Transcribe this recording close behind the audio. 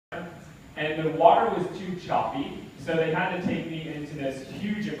and the water was too choppy, so they had to take me into this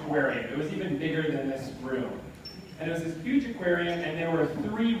huge aquarium. It was even bigger than this room. And it was this huge aquarium, and there were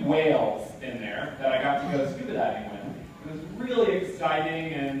 3 whales in there that I got to go scuba diving with. It was really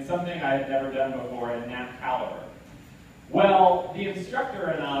exciting and something I had never done before in that caliber. Well, the instructor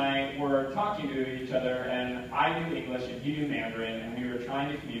and I were talking to each other, and I knew English and he knew Mandarin, and we were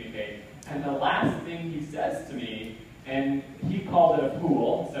trying to communicate. And the last thing he says to me, and he called it a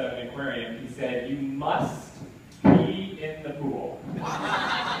pool instead of an aquarium, he said, "You must pee in the pool."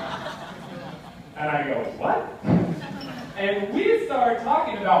 And I go, "What?" And we started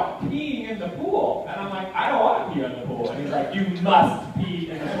talking about peeing in the pool. And I'm like, "I don't want to pee in the pool." And he's like, "You must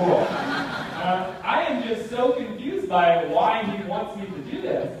pee in the pool." I am just so confused by why he wants me to do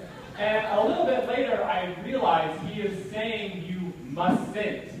this. And a little bit later, I realized he is saying you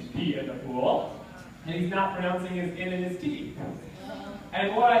mustn't pee in the pool. And he's not pronouncing his N and his T.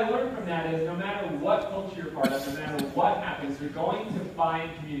 And what I learned from that is no matter what culture you're part of, no matter what happens, you're going to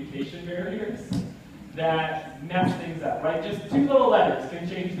find communication barriers that mess things up, right? Just 2 little letters can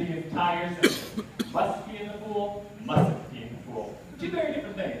change the entire sentence. Must be in the pool, mustn't be in the pool. 2 very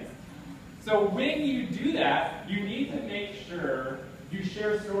different things. So when you do that, you need to make sure you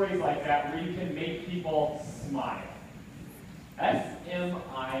share stories like that where you can make people smile.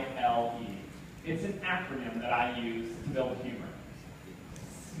 S-M-I-L-E. It's an acronym that I use to build humor.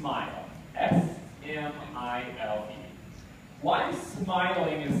 SMILE. S-M-I-L-E. Why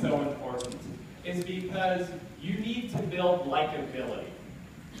smiling is so important is because you need to build likability.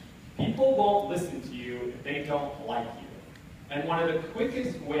 People won't listen to you if they don't like you. And one of the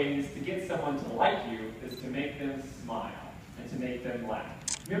quickest ways to get someone to like you is to make them smile and to make them laugh.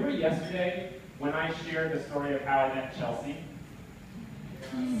 Remember yesterday when I shared the story of how I met Chelsea?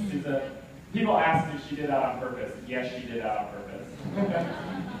 People asked if she did that on purpose. Yes, she did that on purpose.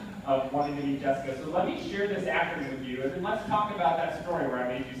 Of wanting to meet Jessica. So let me share this acronym with you, and then let's talk about that story where I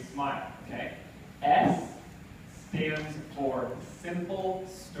made you smile, okay? S stands for simple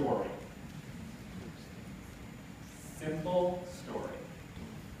story. Simple story.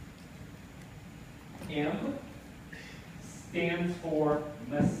 M stands for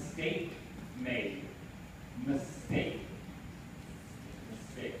mistake made. Mistake.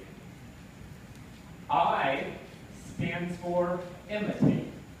 Mistake. I stands for imitate.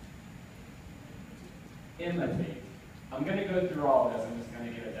 Imitate. I'm going to go through all of this. I'm just going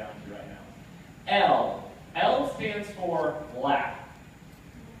to get it down to you right now. L. L stands for laugh.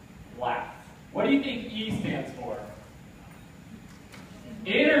 Laugh. What do you think E stands for?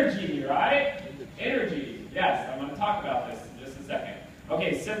 Energy, right? Energy. Yes, I'm going to talk about this in just a second.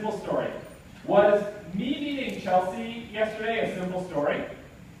 Okay, simple story. Was me meeting Chelsea yesterday a simple story?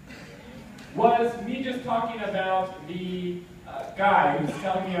 Was me just talking about the guy who's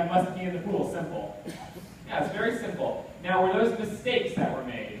telling me I must be in the pool simple? Yeah, it's very simple. Now, were those mistakes that were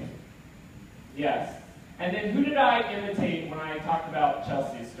made? Yes. And then who did I imitate when I talked about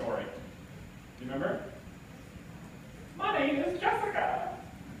Chelsea's story? Do you remember? My name is Jessica.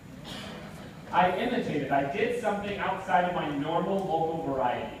 I imitated. I did something outside of my normal vocal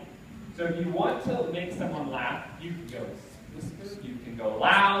variety. So if you want to make someone laugh, you can go whisper, you can go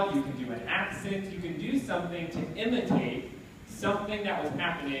loud, you can do an accent, you can do something to imitate something that was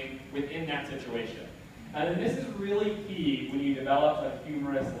happening within that situation. And this is really key when you develop a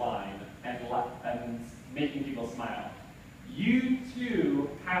humorous line and making people smile. You too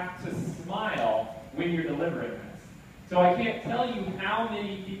have to smile when you're delivering this. So I can't tell you how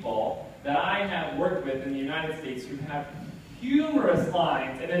many people that I have worked with in the United States who have humorous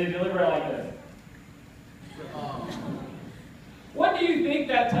lines and then they deliver it like this. What do you think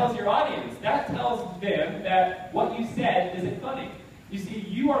that tells your audience? That tells them that what you said isn't funny. You see,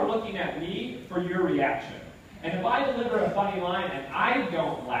 you are looking at me for your reaction. And if I deliver a funny line and I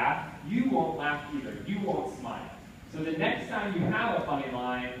don't laugh, you won't laugh either. You won't smile. So the next time you have a funny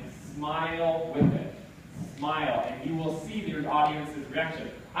line, smile with it. Smile, and you will see your audience's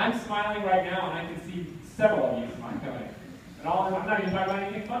reaction. I'm smiling right now, and I can see several of you smiling. And I'm not even talking about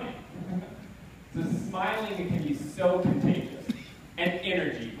anything funny. So smiling can be so contagious. And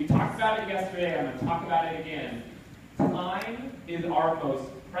energy. We talked about it yesterday. I'm going to talk about it again. Time is our most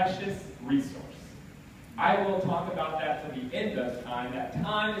precious resource. I will talk about that till the end of time. That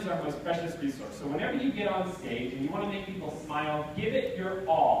time is our most precious resource. So whenever you get on stage and you want to make people smile, give it your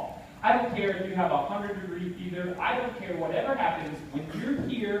all. I don't care if you have 100-degree fever. I don't care whatever happens. When you're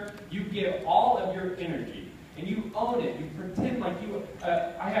here, you give all of your energy. And you own it. You pretend like you...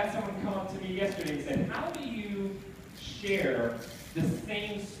 I had someone come up to me yesterday and said, how do you share the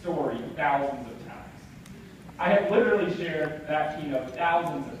same story thousands of times? I have literally shared that keynote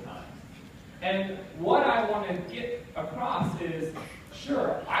thousands of times. And what I want to get across is,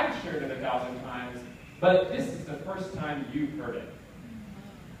 sure, I've shared it 1,000 times, but this is the first time you've heard it.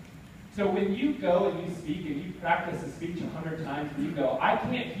 So when you go and you speak and you practice a speech 100 times and you go, I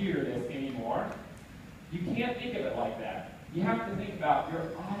can't hear this anymore, you can't think of it like that. You have to think about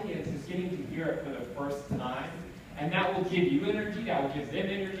your audience is getting to hear it for the first time, and that will give you energy, that will give them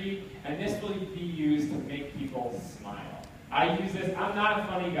energy, and this will be used to make people smile. I use this, I'm not a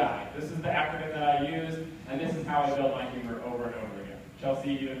funny guy. This is the acronym that I use, and this is how I build my humor over and over again.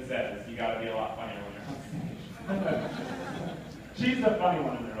 Chelsea even says, you gotta be a lot funnier when you're on stage. She's the funny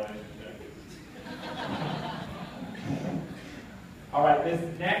one in the relationship. All right, this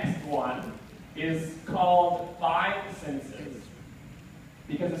next one is called 5 senses,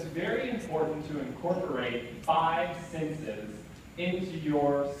 because it's very important to incorporate 5 senses into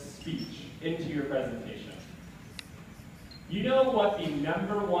your speech, into your presentation. You know what the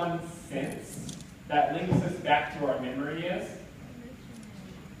 #1 sense that links us back to our memory is?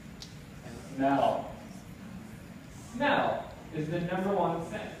 Smell. Smell is the #1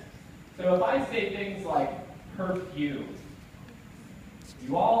 sense. So if I say things like perfume,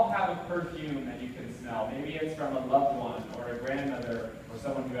 you all have a perfume that you can smell. Maybe it's from a loved one or a grandmother or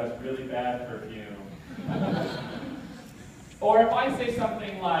someone who has really bad perfume. Or if I say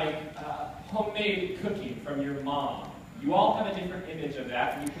something like homemade cooking from your mom, you all have a different image of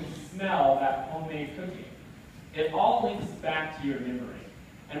that, and you can smell that homemade cooking. It all links back to your memory.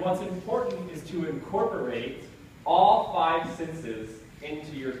 And what's important is to incorporate all 5 senses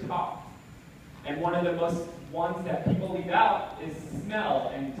into your talk. And one of the most ones that people leave out is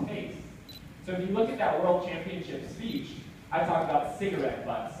smell and taste. So if you look at that World Championship speech, I talk about cigarette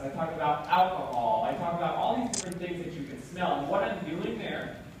butts, I talk about alcohol, I talk about all these different things that you can smell. And what I'm doing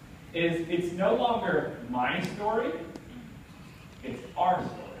there is it's no longer my story, it's our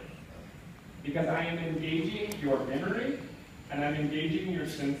story. Because I am engaging your memory and I'm engaging your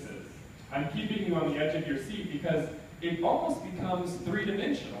senses. I'm keeping you on the edge of your seat because it almost becomes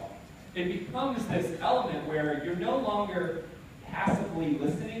 3-dimensional. It becomes this element where you're no longer passively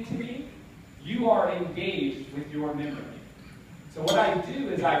listening to me, you are engaged with your memory. So what I do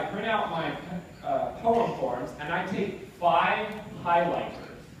is I print out my poem forms and I take 5 highlighters.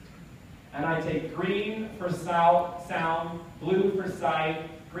 And I take green for sound, blue for sight,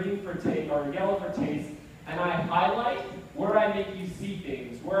 green for taste, or yellow for taste, and I highlight where I make you see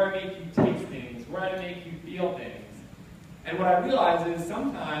things, where I make you taste things, where I make you feel things. And what I realize is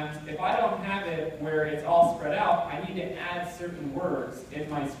sometimes if I don't have it where it's all spread out, I need to add certain words in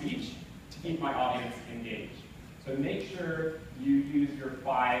my speech to keep my audience engaged. So make sure you use your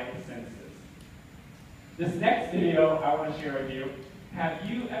 5 senses. This next video I want to share with you. Have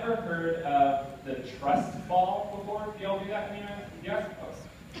you ever heard of the trust ball before? Do y'all do that in the United States? Yes?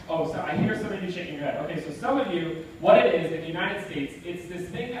 Oh, so I hear some of you shaking your head. Okay, so some of you, what it is in the United States, it's this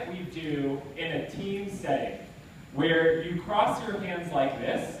thing that we do in a team setting where you cross your hands like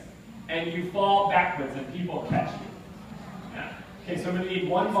this and you fall backwards and people catch you. Yeah. Okay, so I'm going to need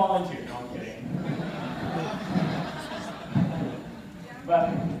 1 volunteer. No, I'm kidding.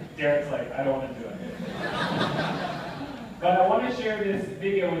 But Derek's like, I don't want to do it. But I want to share this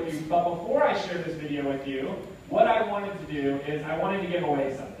video with you. But before I share this video with you, what I wanted to do is I wanted to give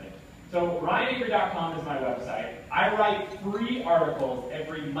away something. So RyanAvery.com is my website. I write free articles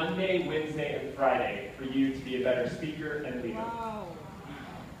every Monday, Wednesday, and Friday for you to be a better speaker and leader. Wow.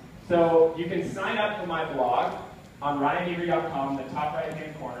 So you can sign up for my blog on RyanAvery.com in the top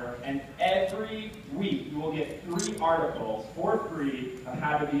right-hand corner, and every week you will get 3 articles for free of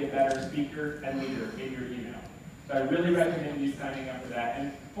how to be a better speaker and leader in your email. So I really recommend you signing up for that.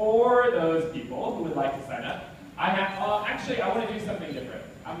 And for those people who would like to sign up, I have, actually, I want to do something different.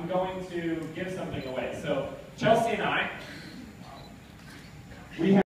 I'm going to give something away. So Chelsea and I, we have